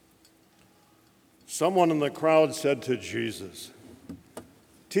Someone in the crowd said to Jesus,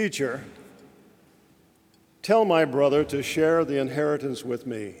 "Teacher, tell my brother to share the inheritance with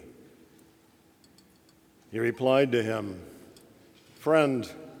me." He replied to him, "Friend,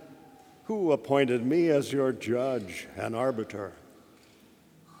 who appointed me as your judge and arbiter?"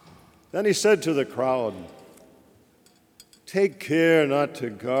 Then he said to the crowd, "Take care not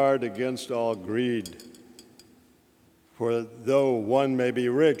to guard against all greed, for though one may be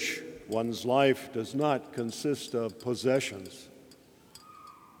rich, one's life does not consist of possessions."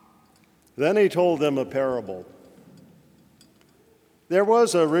 Then he told them a parable. There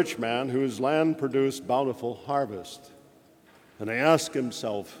was a rich man whose land produced bountiful harvest, and he asked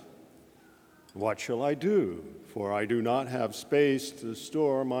himself, "What shall I do? For I do not have space to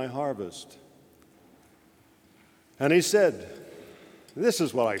store my harvest." And he said, "This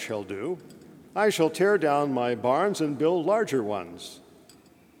is what I shall do. I shall tear down my barns and build larger ones.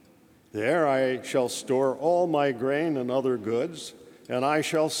 There I shall store all my grain and other goods, and I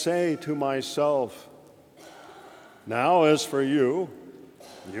shall say to myself, 'Now as for you,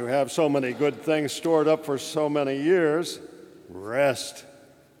 you have so many good things stored up for so many years. Rest,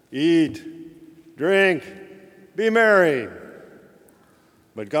 eat, drink, be merry.'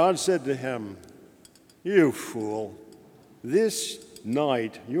 But God said to him, 'You fool, this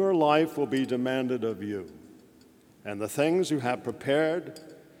night your life will be demanded of you, and the things you have prepared,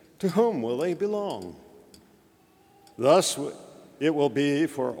 to whom will they belong?' Thus it will be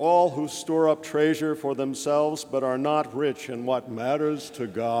for all who store up treasure for themselves but are not rich in what matters to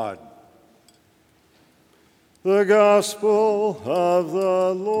God." The Gospel of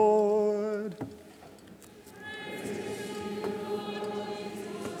the Lord.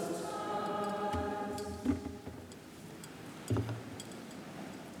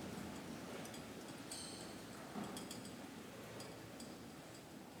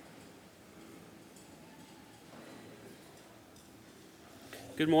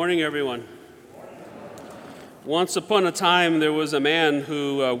 Good morning, everyone. Once upon a time, there was a man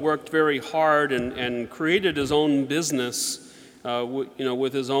who worked very hard and created his own business,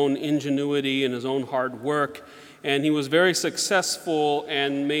 with his own ingenuity and his own hard work. And he was very successful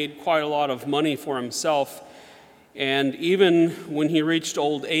and made quite a lot of money for himself. And even when he reached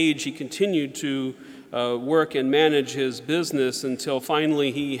old age, he continued to work and manage his business until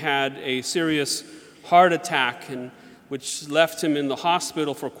finally he had a serious heart attack, which left him in the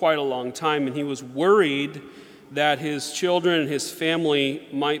hospital for quite a long time, and he was worried that his children and his family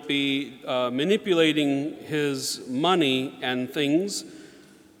might be manipulating his money and things.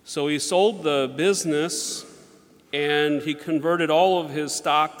 So he sold the business, and he converted all of his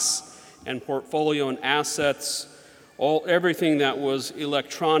stocks and portfolio and assets, everything that was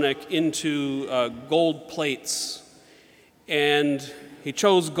electronic, into gold plates. And he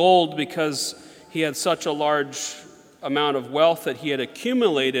chose gold because he had such a large amount of wealth that he had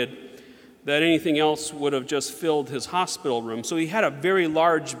accumulated that anything else would have just filled his hospital room. So he had a very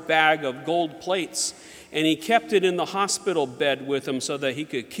large bag of gold plates, and he kept it in the hospital bed with him so that he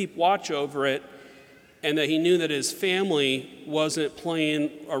could keep watch over it, and that he knew that his family wasn't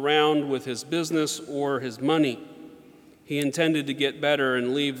playing around with his business or his money. He intended to get better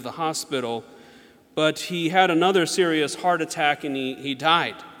and leave the hospital, but he had another serious heart attack, and he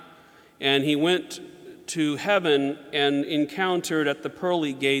died. And he went to heaven and encountered at the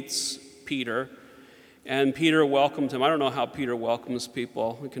pearly gates Peter, and Peter welcomed him. I don't know how Peter welcomes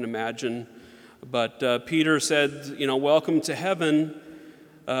people, we can imagine, but Peter said, "Welcome to heaven.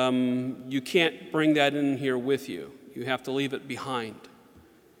 You can't bring that in here with you. You have to leave it behind."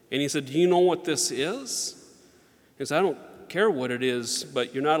 And he said, "Do you know what this is?" He said, "I don't care what it is,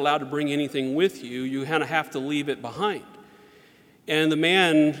 but you're not allowed to bring anything with you. You kind of have to leave it behind." And the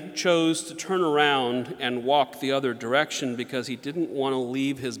man chose to turn around and walk the other direction because he didn't want to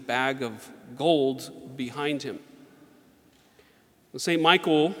leave his bag of gold behind him. St.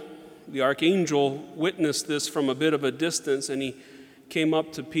 Michael, the archangel, witnessed this from a bit of a distance, and he came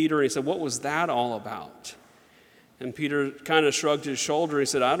up to Peter and he said, "What was that all about?" And Peter kind of shrugged his shoulder. He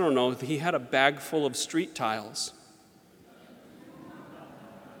said, "I don't know. He had a bag full of street tiles."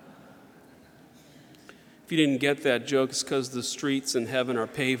 If you didn't get that joke, it's because the streets in heaven are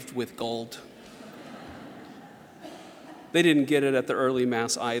paved with gold. They didn't get it at the early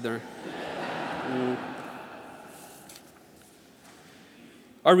Mass either.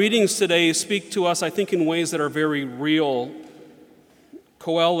 Our readings today speak to us, I think, in ways that are very real.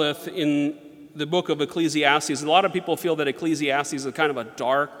 Qoheleth in the book of Ecclesiastes, a lot of people feel that Ecclesiastes is a kind of a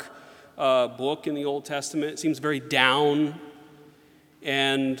dark book in the Old Testament. It seems very down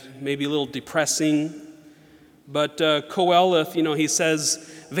and maybe a little depressing. But Qoheleth, he says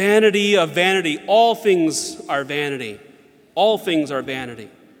vanity of vanity, all things are vanity. All things are vanity.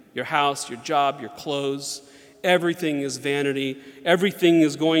 Your house, your job, your clothes, everything is vanity. Everything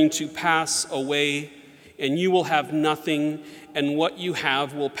is going to pass away, and you will have nothing, and what you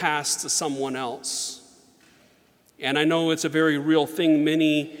have will pass to someone else. And I know it's a very real thing.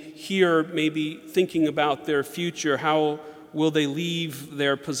 Many here may be thinking about their future. How will they leave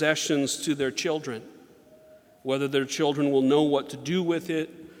their possessions to their children? Whether their children will know what to do with it,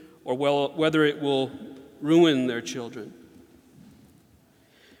 or whether it will ruin their children.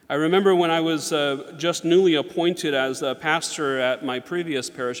 I remember when I was just newly appointed as a pastor at my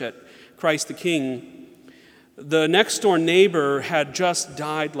previous parish at Christ the King, the next door neighbor had just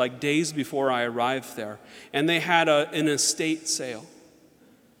died like days before I arrived there, and they had an estate sale.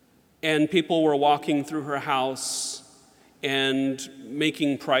 And people were walking through her house and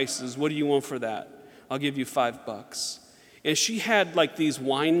making prices. What do you want for that? I'll give you $5. And she had like these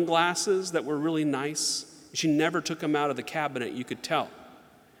wine glasses that were really nice. She never took them out of the cabinet, you could tell.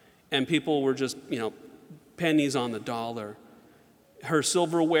 And people were just, pennies on the dollar. Her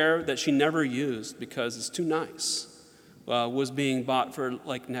silverware that she never used because it's too nice was being bought for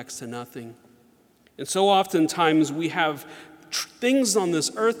like next to nothing. And so oftentimes we have things on this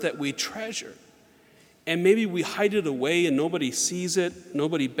earth that we treasure. And maybe we hide it away and nobody sees it,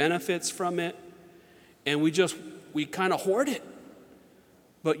 nobody benefits from it. And we kind of hoard it.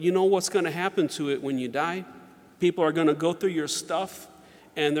 But you know what's going to happen to it when you die? People are going to go through your stuff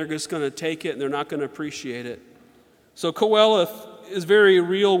and they're just going to take it and they're not going to appreciate it. So Koheleth is very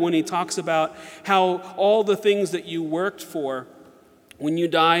real when he talks about how all the things that you worked for, when you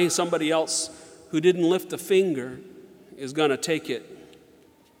die, somebody else who didn't lift a finger is going to take it.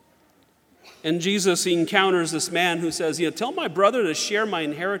 And Jesus, he encounters this man who says, tell my brother to share my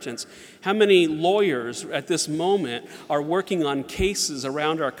inheritance. How many lawyers at this moment are working on cases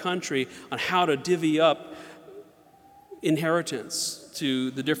around our country on how to divvy up inheritance to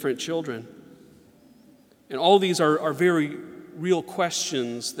the different children? And all these are very real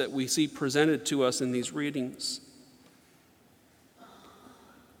questions that we see presented to us in these readings.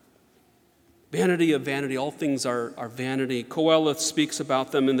 Vanity of vanity, all things are vanity. Koheleth speaks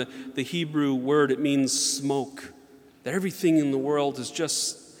about them in the Hebrew word. It means smoke, that everything in the world is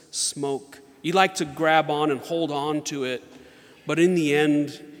just smoke. You like to grab on and hold on to it, but in the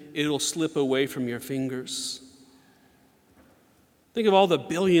end, it'll slip away from your fingers. Think of all the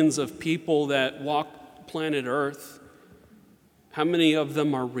billions of people that walk planet Earth. How many of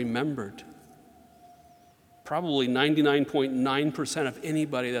them are remembered? Probably 99.9% of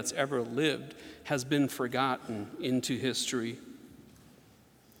anybody that's ever lived has been forgotten into history.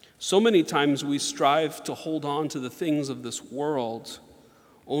 So many times we strive to hold on to the things of this world,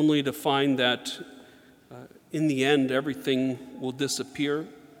 only to find that in the end everything will disappear.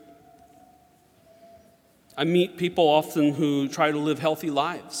 I meet people often who try to live healthy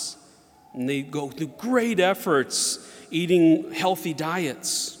lives, and they go through great efforts eating healthy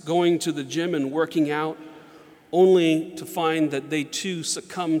diets, going to the gym and working out, only to find that they too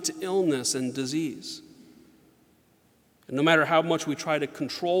succumb to illness and disease. And no matter how much we try to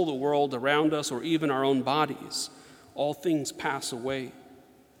control the world around us or even our own bodies, all things pass away.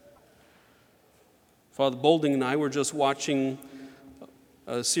 Father Bolding and I were just watching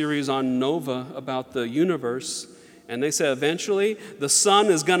a series on Nova about the universe, and they said eventually the sun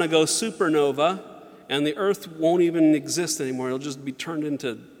is going to go supernova and the earth won't even exist anymore. It'll just be turned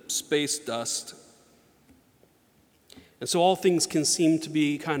into space dust. And so all things can seem to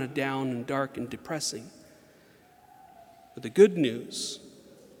be kind of down and dark and depressing. But the good news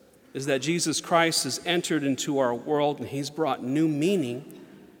is that Jesus Christ has entered into our world and he's brought new meaning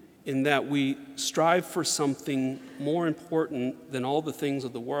in that we strive for something more important than all the things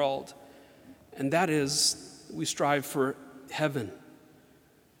of the world. And that is, we strive for heaven.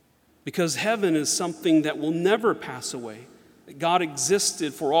 Because heaven is something that will never pass away. God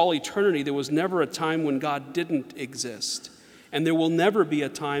existed for all eternity. There was never a time when God didn't exist. And there will never be a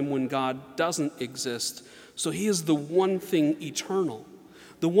time when God doesn't exist. So he is the one thing eternal,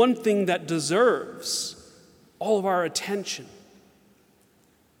 the one thing that deserves all of our attention.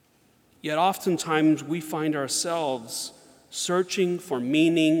 Yet oftentimes we find ourselves searching for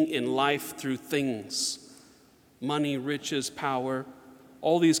meaning in life through things, money, riches, power,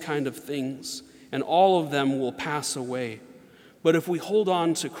 all these kind of things, and all of them will pass away. But if we hold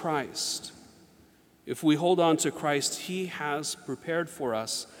on to Christ, he has prepared for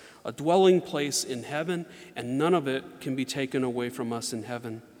us a dwelling place in heaven, and none of it can be taken away from us in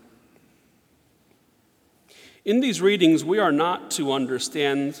heaven. In these readings, we are not to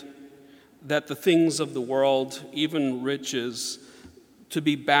understand that the things of the world, even riches, to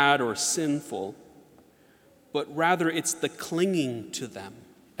be bad or sinful, but rather it's the clinging to them,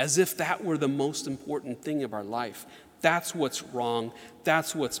 as if that were the most important thing of our life. That's what's wrong.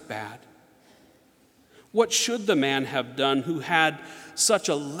 That's what's bad. What should the man have done who had such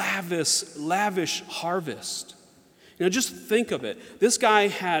a lavish harvest? Just think of it. This guy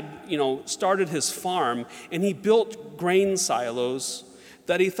had, started his farm, and he built grain silos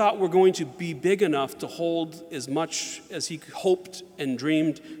that he thought were going to be big enough to hold as much as he hoped and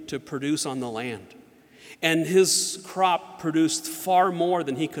dreamed to produce on the land. And his crop produced far more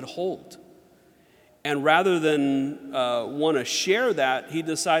than he could hold. And rather than want to share that, he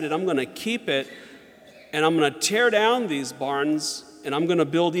decided, I'm going to keep it, and I'm going to tear down these barns, and I'm going to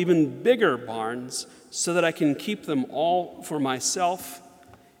build even bigger barns so that I can keep them all for myself,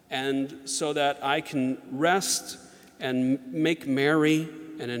 and so that I can rest and make merry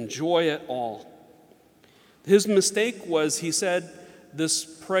and enjoy it all. His mistake was he said this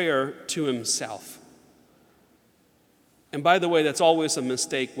prayer to himself. And by the way, that's always a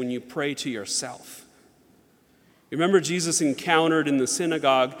mistake when you pray to yourself. Remember, Jesus encountered in the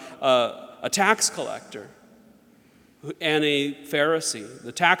synagogue a tax collector and a Pharisee.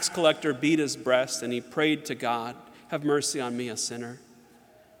 The tax collector beat his breast and he prayed to God, "Have mercy on me, a sinner."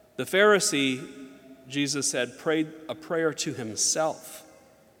 The Pharisee, Jesus said, prayed a prayer to himself.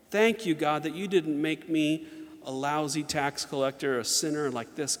 "Thank you, God, that you didn't make me a lousy tax collector, a sinner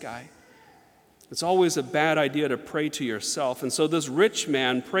like this guy." It's always a bad idea to pray to yourself. And so this rich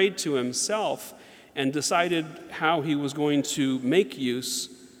man prayed to himself and decided how he was going to make use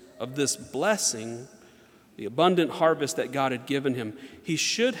of this blessing, the abundant harvest that God had given him. He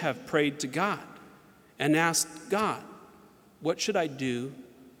should have prayed to God and asked God, what should I do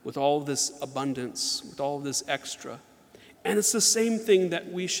with all this abundance, with all this extra? And it's the same thing that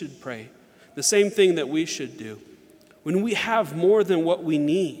we should pray, the same thing that we should do. When we have more than what we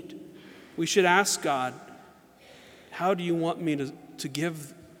need, we should ask God, how do you want me to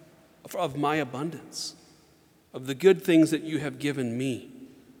give of my abundance, of the good things that you have given me?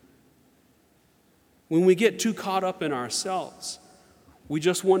 When we get too caught up in ourselves, we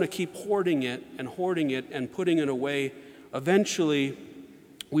just want to keep hoarding it and putting it away. Eventually,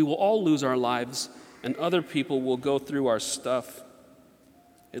 we will all lose our lives and other people will go through our stuff.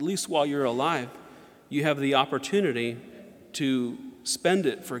 At least while you're alive, you have the opportunity to spend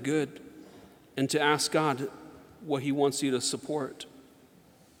it for good and to ask God what he wants you to support.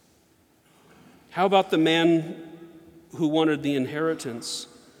 How about the man who wanted the inheritance?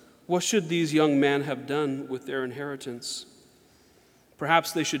 What should these young men have done with their inheritance?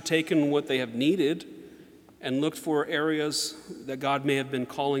 Perhaps they should take in what they have needed and looked for areas that God may have been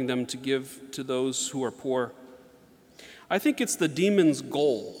calling them to give to those who are poor. I think it's the demon's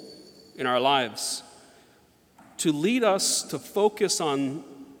goal in our lives to lead us to focus on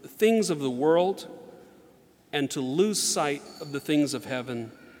the things of the world and to lose sight of the things of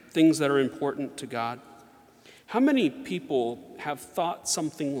heaven, things that are important to God. How many people have thought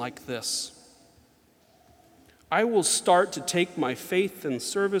something like this? I will start to take my faith and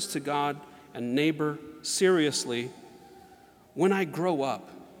service to God and neighbor seriously when I grow up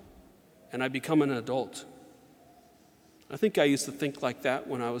and I become an adult. I think I used to think like that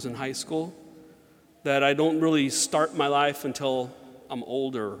when I was in high school, that I don't really start my life until I'm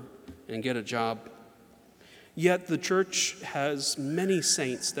older and get a job. Yet the church has many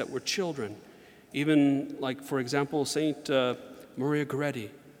saints that were children, even like, for example, Saint Maria Goretti.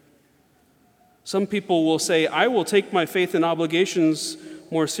 Some people will say, I will take my faith and obligations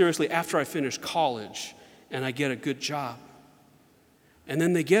more seriously after I finish college and I get a good job. And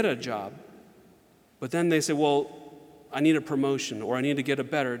then they get a job, but then they say, well, I need a promotion or I need to get a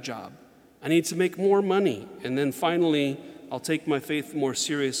better job. I need to make more money, and then finally I'll take my faith more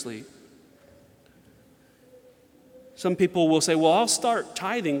seriously. Some people will say, well, I'll start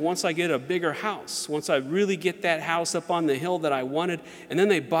tithing once I get a bigger house, once I really get that house up on the hill that I wanted. And then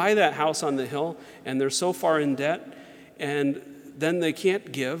they buy that house on the hill, and they're so far in debt, and then they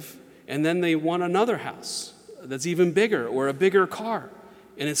can't give, and then they want another house that's even bigger or a bigger car,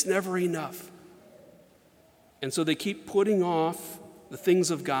 and it's never enough. And so they keep putting off the things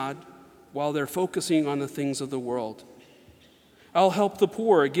of God while they're focusing on the things of the world. I'll help the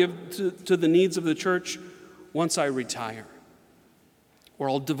poor, give to the needs of the church once I retire. Or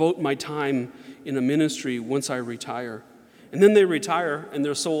I'll devote my time in a ministry once I retire. And then they retire and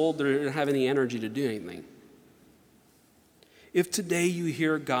they're so old they don't have any energy to do anything. If today you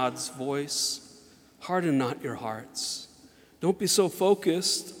hear God's voice, harden not your hearts. Don't be so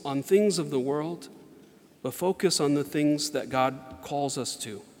focused on things of the world, but focus on the things that God calls us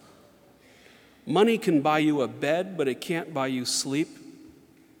to. Money can buy you a bed, but it can't buy you sleep.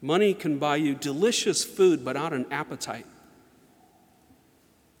 Money can buy you delicious food, but not an appetite.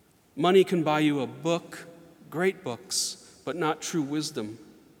 Money can buy you a book, great books, but not true wisdom.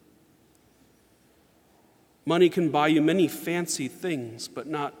 Money can buy you many fancy things, but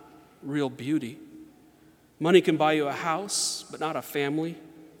not real beauty. Money can buy you a house, but not a family.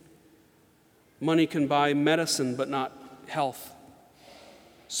 Money can buy medicine, but not health.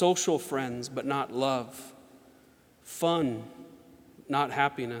 Social friends, but not love. Fun, not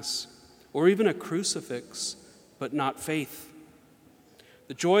happiness. Or even a crucifix, but not faith.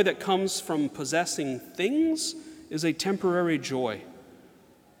 The joy that comes from possessing things is a temporary joy.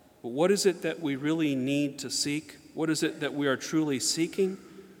 But what is it that we really need to seek? What is it that we are truly seeking?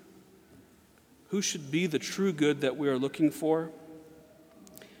 Who should be the true good that we are looking for?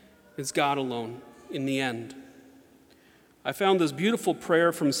 It's God alone, in the end. I found this beautiful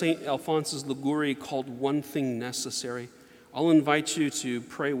prayer from St. Alphonsus Liguori called One Thing Necessary. I'll invite you to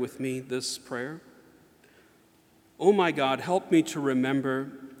pray with me this prayer. Oh my God, help me to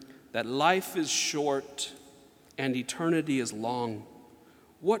remember that life is short and eternity is long.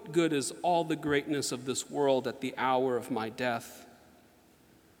 What good is all the greatness of this world at the hour of my death?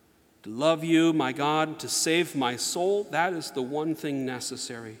 To love you, my God, to save my soul, that is the one thing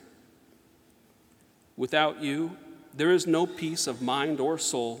necessary. Without you, there is no peace of mind or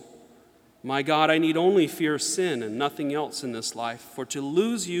soul. My God, I need only fear sin and nothing else in this life. For to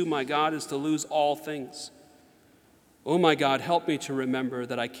lose you, my God, is to lose all things. Oh, my God, help me to remember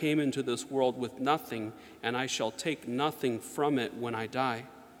that I came into this world with nothing, and I shall take nothing from it when I die.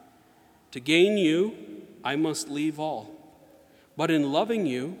 To gain you, I must leave all. But in loving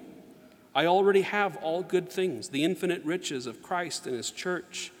you, I already have all good things, the infinite riches of Christ and his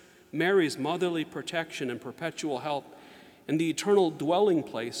church, Mary's motherly protection and perpetual help, and the eternal dwelling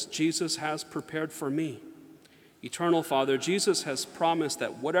place Jesus has prepared for me. Eternal Father, Jesus has promised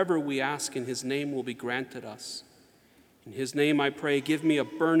that whatever we ask in his name will be granted us. In his name I pray, give me a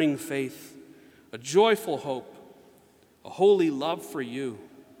burning faith, a joyful hope, a holy love for you.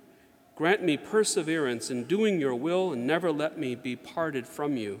 Grant me perseverance in doing your will and never let me be parted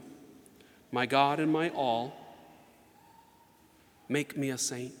from you. My God and my all, make me a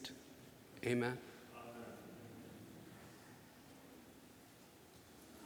saint. Amen.